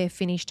to their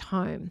finished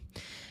home.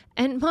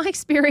 And my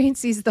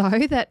experience is,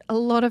 though, that a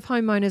lot of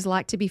homeowners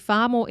like to be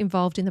far more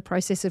involved in the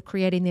process of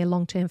creating their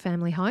long-term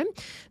family home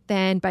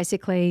than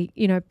basically,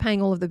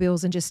 paying all of the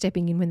bills and just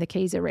stepping in when the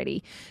keys are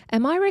ready.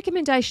 And my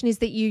recommendation is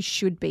that you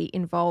should be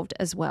involved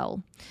as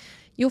well.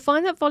 You'll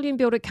find that volume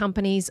builder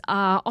companies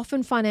are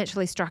often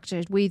financially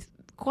structured with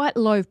quite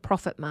low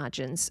profit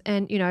margins.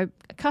 And, a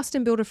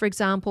custom builder, for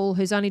example,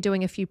 who's only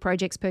doing a few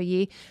projects per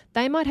year,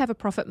 they might have a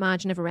profit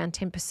margin of around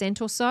 10%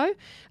 or so.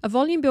 A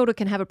volume builder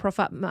can have a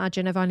profit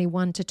margin of only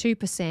 1% to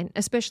 2%,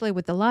 especially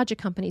with the larger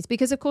companies.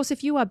 Because, of course,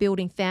 if you are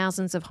building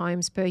thousands of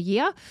homes per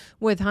year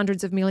worth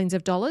hundreds of millions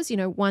of dollars,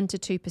 1%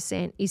 to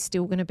 2% is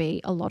still going to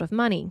be a lot of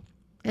money.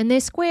 And their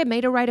square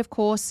metre rate, of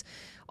course,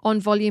 on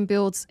volume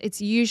builds,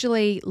 it's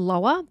usually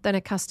lower than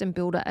a custom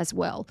builder as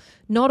well.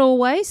 Not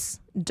always.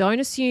 Don't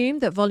assume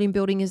that volume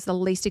building is the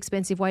least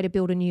expensive way to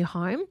build a new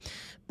home,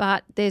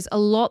 but there's a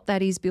lot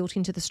that is built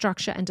into the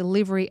structure and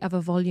delivery of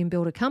a volume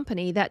builder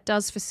company that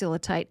does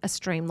facilitate a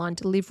streamlined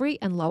delivery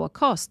and lower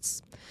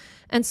costs.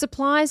 And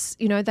suppliers,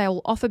 they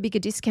will offer bigger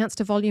discounts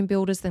to volume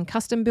builders than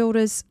custom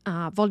builders.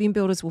 Volume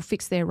builders will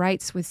fix their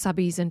rates with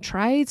subbies and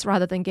trades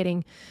rather than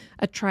getting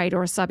a trade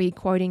or a subbie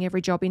quoting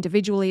every job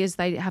individually as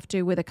they have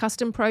to with a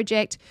custom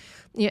project.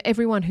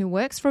 Everyone who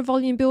works for a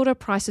volume builder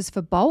prices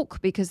for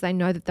bulk because they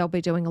know that they'll be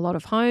doing a lot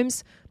of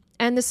homes.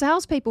 And the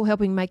salespeople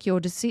helping you make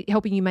your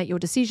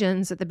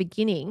decisions at the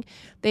beginning,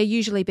 they're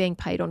usually being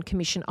paid on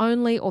commission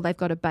only, or they've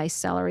got a base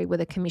salary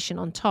with a commission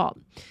on top.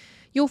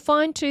 You'll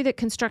find too that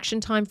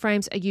construction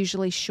timeframes are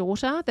usually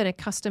shorter than a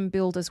custom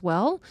build as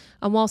well.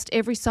 And whilst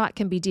every site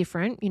can be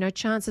different,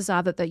 chances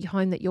are that the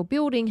home that you're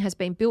building has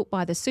been built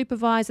by the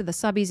supervisor, the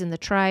subbies and the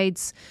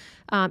trades,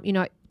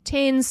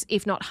 tens,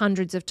 if not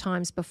hundreds of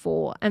times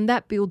before. And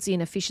that builds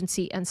in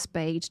efficiency and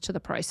speed to the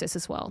process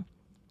as well.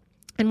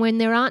 And when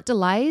there aren't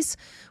delays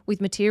with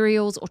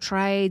materials or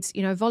trades,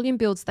 volume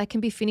builds, they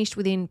can be finished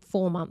within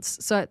 4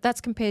 months. So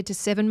that's compared to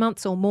 7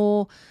 months or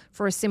more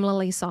for a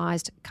similarly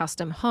sized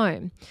custom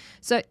home.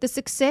 So the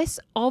success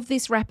of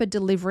this rapid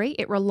delivery,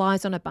 it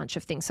relies on a bunch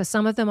of things. So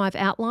some of them I've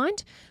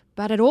outlined,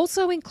 but it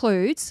also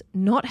includes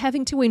not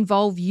having to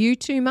involve you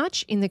too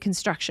much in the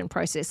construction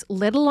process,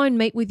 let alone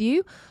meet with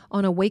you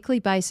on a weekly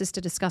basis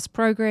to discuss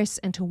progress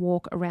and to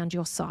walk around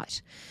your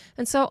site.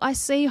 And so I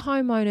see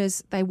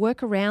homeowners, they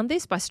work around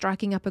this by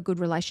striking up a good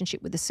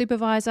relationship with the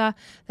supervisor.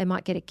 They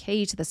might get a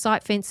key to the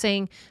site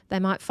fencing. They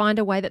might find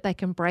a way that they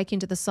can break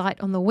into the site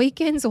on the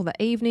weekends or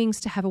the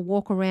evenings to have a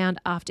walk around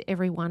after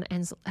everyone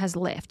has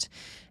left.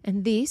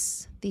 And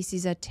this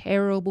is a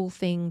terrible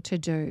thing to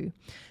do,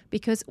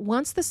 because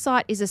once the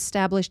site is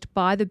established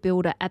by the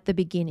builder at the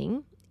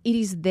beginning, it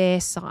is their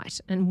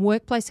site and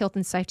workplace health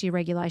and safety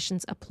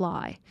regulations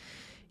apply.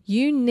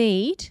 You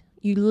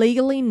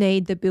legally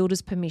need the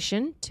builder's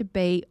permission to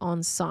be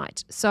on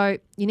site. So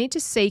you need to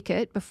seek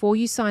it before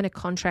you sign a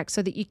contract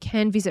so that you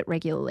can visit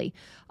regularly,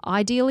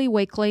 ideally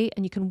weekly,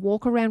 and you can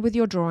walk around with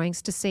your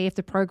drawings to see if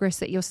the progress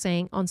that you're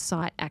seeing on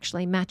site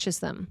actually matches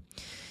them.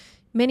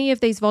 Many of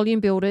these volume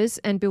builders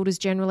and builders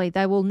generally,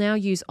 they will now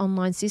use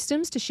online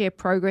systems to share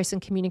progress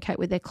and communicate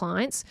with their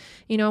clients.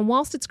 And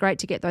whilst it's great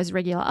to get those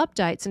regular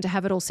updates and to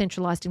have it all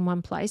centralised in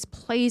one place,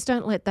 please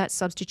don't let that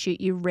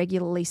substitute you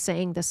regularly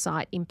seeing the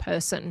site in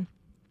person.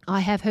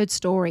 I have heard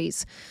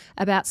stories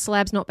about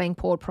slabs not being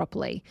poured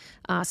properly,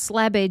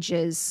 slab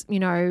edges,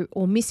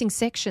 or missing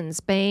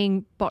sections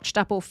being botched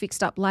up or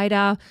fixed up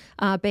later,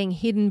 being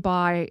hidden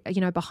by,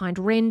 behind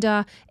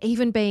render,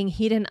 even being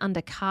hidden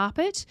under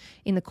carpet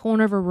in the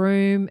corner of a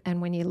room.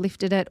 And when you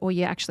lifted it or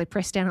you actually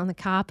pressed down on the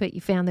carpet,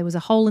 you found there was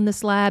a hole in the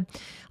slab.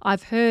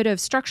 I've heard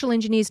of structural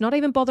engineers not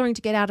even bothering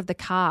to get out of the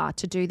car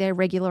to do their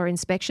regular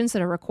inspections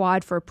that are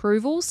required for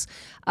approvals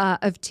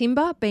of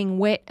timber being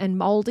wet and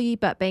mouldy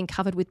but being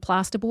covered with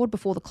plasterboard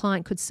before the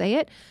client could see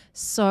it.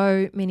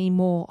 So many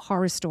more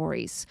horror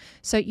stories.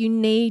 So you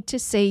need to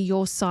see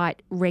your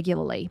site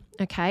regularly,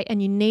 okay?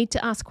 And you need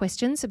to ask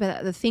questions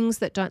about the things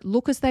that don't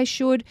look as they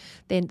should,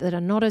 that are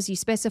not as you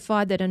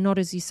specified, that are not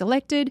as you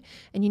selected.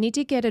 And you need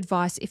to get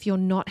advice if you're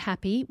not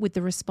happy with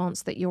the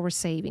response that you're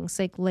receiving.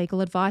 Seek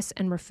legal advice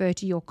and refer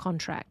to your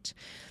contract.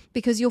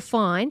 Because you'll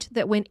find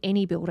that when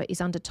any builder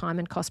is under time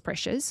and cost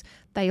pressures,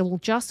 they will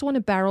just want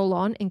to barrel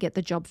on and get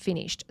the job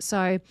finished.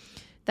 So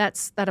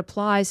that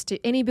applies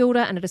to any builder,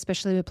 and it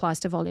especially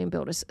applies to volume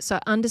builders. So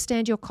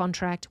understand your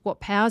contract, what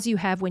powers you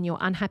have when you're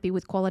unhappy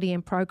with quality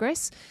and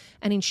progress,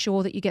 and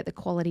ensure that you get the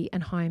quality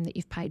and home that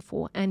you've paid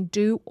for. And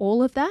do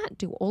all of that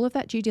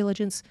due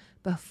diligence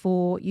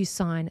before you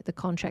sign the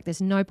contract.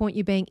 There's no point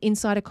you being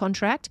inside a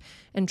contract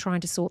and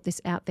trying to sort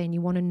this out then.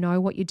 You want to know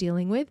what you're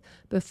dealing with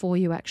before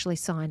you actually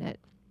sign it.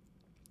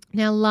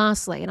 Now,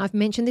 lastly, and I've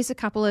mentioned this a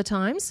couple of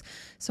times,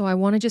 so I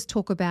want to just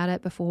talk about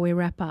it before we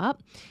wrap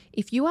up.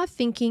 If you are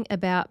thinking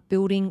about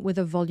building with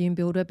a volume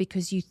builder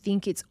because you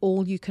think it's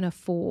all you can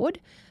afford,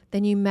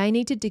 then you may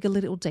need to dig a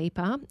little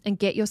deeper and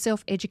get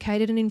yourself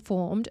educated and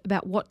informed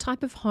about what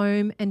type of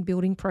home and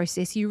building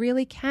process you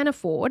really can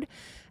afford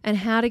and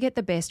how to get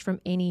the best from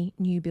any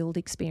new build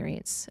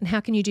experience. And how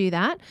can you do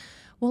that?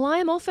 Well, I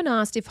am often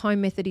asked if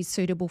Home Method is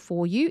suitable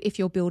for you if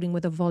you're building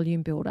with a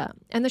volume builder.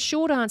 And the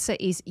short answer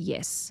is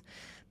yes.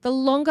 The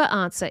longer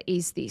answer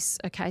is this,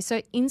 okay?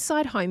 So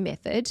inside Home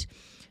Method,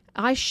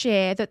 I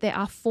share that there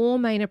are 4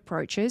 main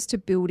approaches to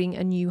building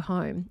a new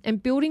home.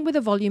 And building with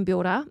a volume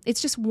builder,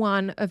 it's just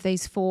one of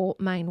these 4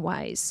 main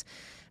ways.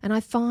 And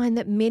I find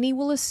that many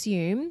will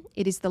assume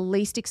it is the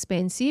least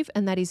expensive,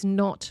 and that is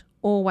not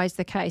always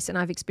the case. And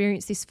I've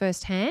experienced this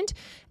firsthand,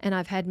 and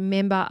I've had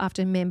member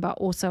after member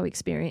also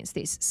experience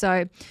this.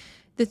 So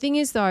the thing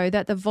is, though,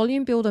 that the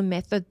volume builder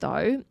method,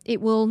 though,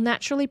 it will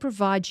naturally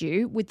provide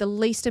you with the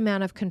least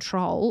amount of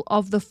control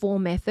of the 4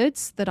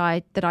 methods that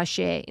I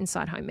share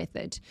inside Home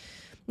Method.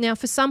 Now,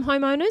 for some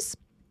homeowners,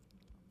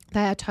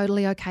 they are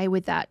totally okay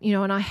with that.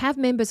 And I have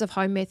members of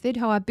Home Method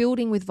who are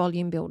building with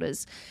volume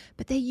builders,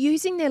 but they're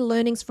using their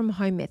learnings from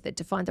Home Method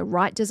to find the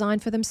right design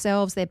for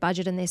themselves, their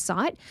budget and their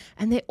site.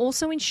 And they're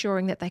also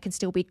ensuring that they can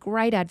still be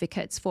great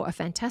advocates for a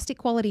fantastic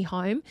quality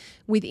home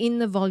within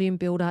the volume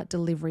builder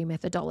delivery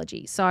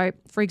methodology. So,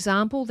 for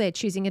example, they're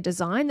choosing a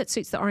design that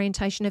suits the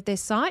orientation of their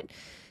site.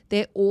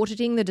 They're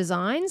auditing the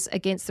designs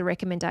against the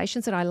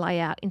recommendations that I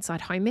lay out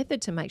inside Home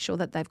Method to make sure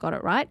that they've got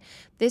it right.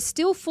 They're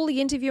still fully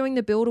interviewing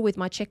the builder with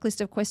my checklist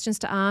of questions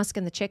to ask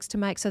and the checks to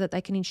make so that they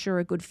can ensure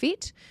a good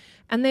fit.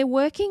 And they're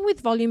working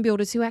with volume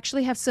builders who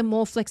actually have some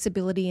more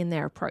flexibility in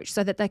their approach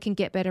so that they can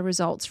get better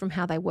results from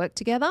how they work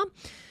together.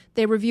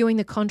 They're reviewing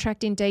the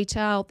contract in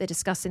detail. They're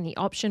discussing the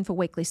option for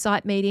weekly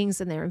site meetings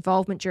and their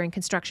involvement during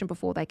construction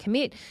before they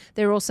commit.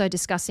 They're also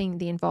discussing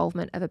the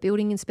involvement of a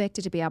building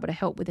inspector to be able to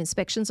help with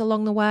inspections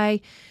along the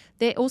way.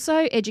 They're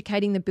also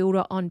educating the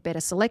builder on better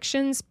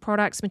selections,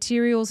 products,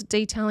 materials,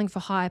 detailing for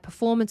higher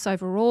performance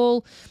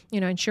overall,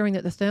 ensuring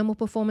that the thermal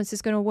performance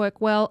is going to work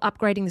well,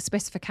 upgrading the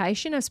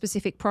specification of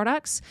specific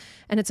products.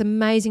 And it's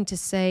amazing to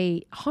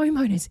see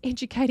homeowners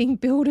educating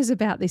builders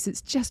about this.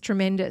 It's just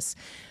tremendous.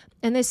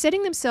 And they're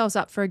setting themselves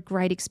up for a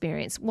great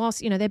experience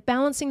whilst, they're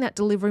balancing that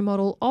delivery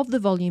model of the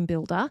volume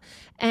builder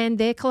and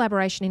their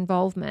collaboration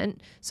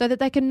involvement so that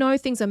they can know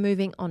things are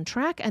moving on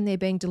track and they're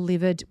being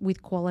delivered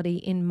with quality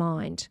in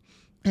mind.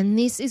 And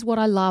this is what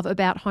I love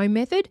about Home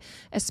Method,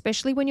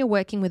 especially when you're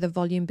working with a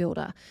volume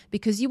builder,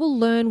 because you will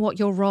learn what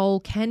your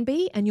role can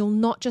be and you'll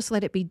not just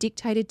let it be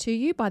dictated to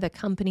you by the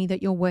company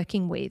that you're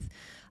working with.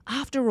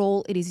 After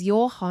all, it is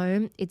your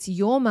home, it's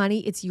your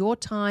money, it's your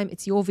time,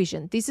 it's your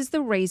vision. This is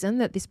the reason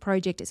that this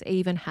project is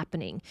even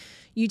happening.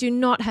 You do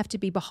not have to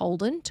be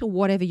beholden to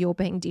whatever you're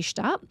being dished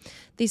up.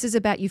 This is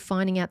about you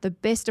finding out the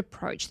best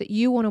approach that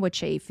you want to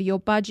achieve for your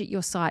budget,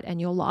 your site,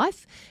 and your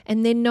life,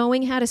 and then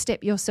knowing how to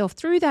step yourself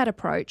through that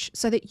approach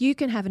so that you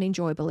can have an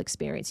enjoyable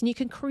experience and you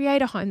can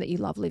create a home that you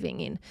love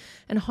living in.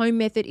 And Home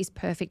Method is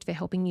perfect for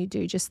helping you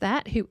do just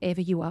that, whoever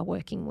you are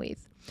working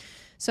with.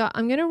 So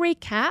I'm going to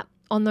recap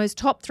on those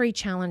top 3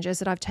 challenges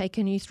that I've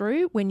taken you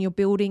through when you're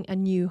building a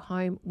new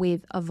home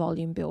with a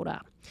volume builder.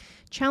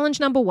 Challenge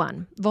number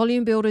 1,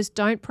 volume builders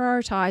don't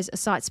prioritise a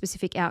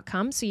site-specific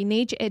outcome, so you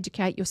need to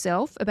educate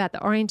yourself about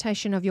the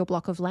orientation of your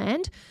block of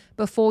land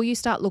before you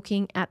start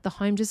looking at the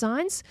home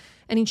designs,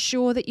 and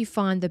ensure that you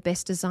find the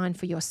best design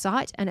for your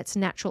site and its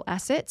natural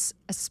assets,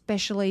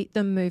 especially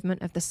the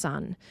movement of the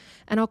sun.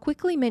 And I'll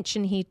quickly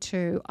mention here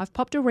too, I've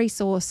popped a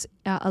resource,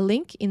 a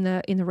link in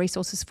the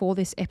resources for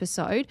this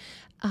episode,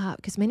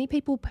 because many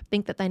people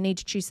think that they need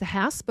to choose the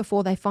house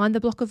before they find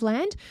the block of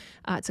land.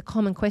 It's a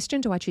common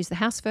question. Do I choose the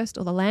house first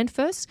or the land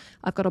first?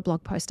 I've got a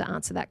blog post to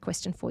answer that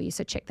question for you,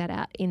 so check that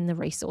out in the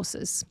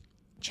resources.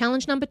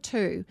 Challenge number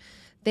 2.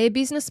 Their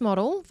business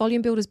model,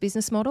 Volume Builder's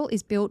business model,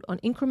 is built on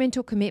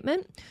incremental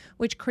commitment,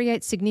 which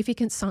creates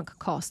significant sunk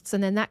costs.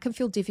 And then that can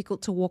feel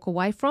difficult to walk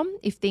away from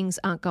if things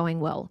aren't going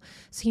well.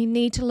 So you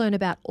need to learn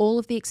about all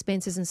of the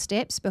expenses and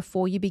steps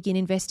before you begin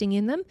investing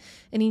in them,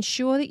 and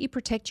ensure that you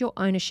protect your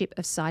ownership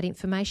of site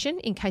information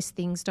in case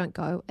things don't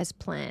go as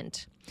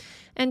planned.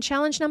 And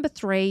challenge number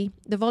 3,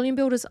 the volume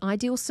builder's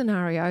ideal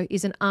scenario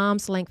is an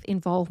arm's length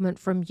involvement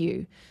from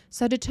you.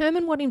 So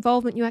determine what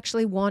involvement you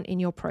actually want in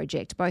your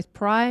project, both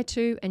prior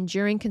to and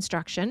during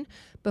construction,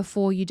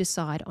 before you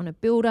decide on a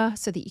builder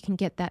so that you can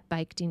get that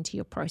baked into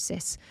your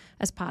process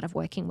as part of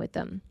working with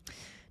them.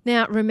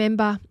 Now,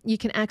 remember, you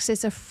can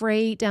access a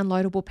free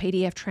downloadable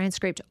PDF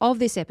transcript of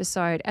this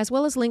episode, as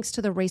well as links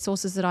to the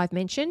resources that I've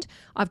mentioned.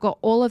 I've got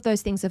all of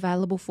those things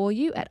available for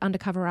you at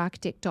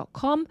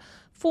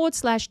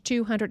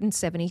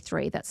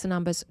undercoverarchitect.com/273. That's the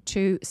numbers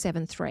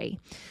 273.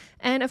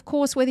 And of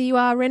course, whether you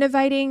are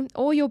renovating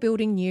or you're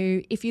building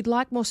new, if you'd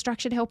like more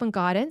structured help and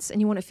guidance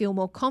and you want to feel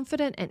more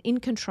confident and in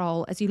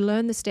control as you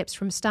learn the steps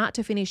from start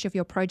to finish of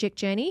your project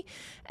journey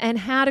and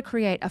how to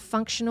create a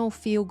functional,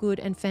 feel-good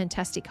and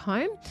fantastic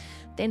home,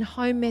 then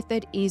Home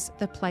Method is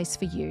the place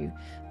for you.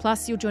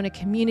 Plus, you'll join a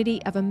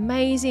community of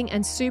amazing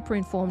and super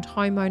informed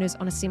homeowners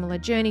on a similar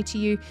journey to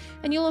you,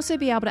 and you'll also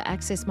be able to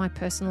access my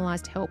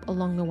personalised help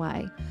along the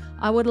way.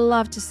 I would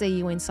love to see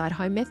you inside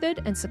Home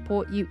Method and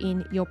support you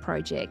in your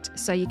project.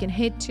 So you can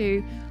head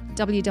to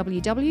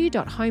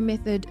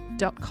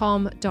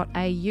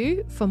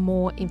www.homemethod.com.au for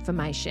more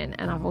information,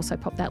 and I've also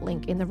popped that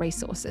link in the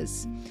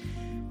resources.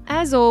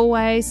 As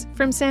always,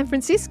 from San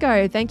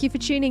Francisco, thank you for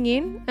tuning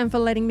in and for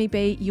letting me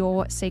be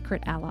your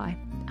secret ally.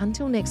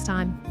 Until next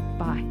time,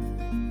 bye.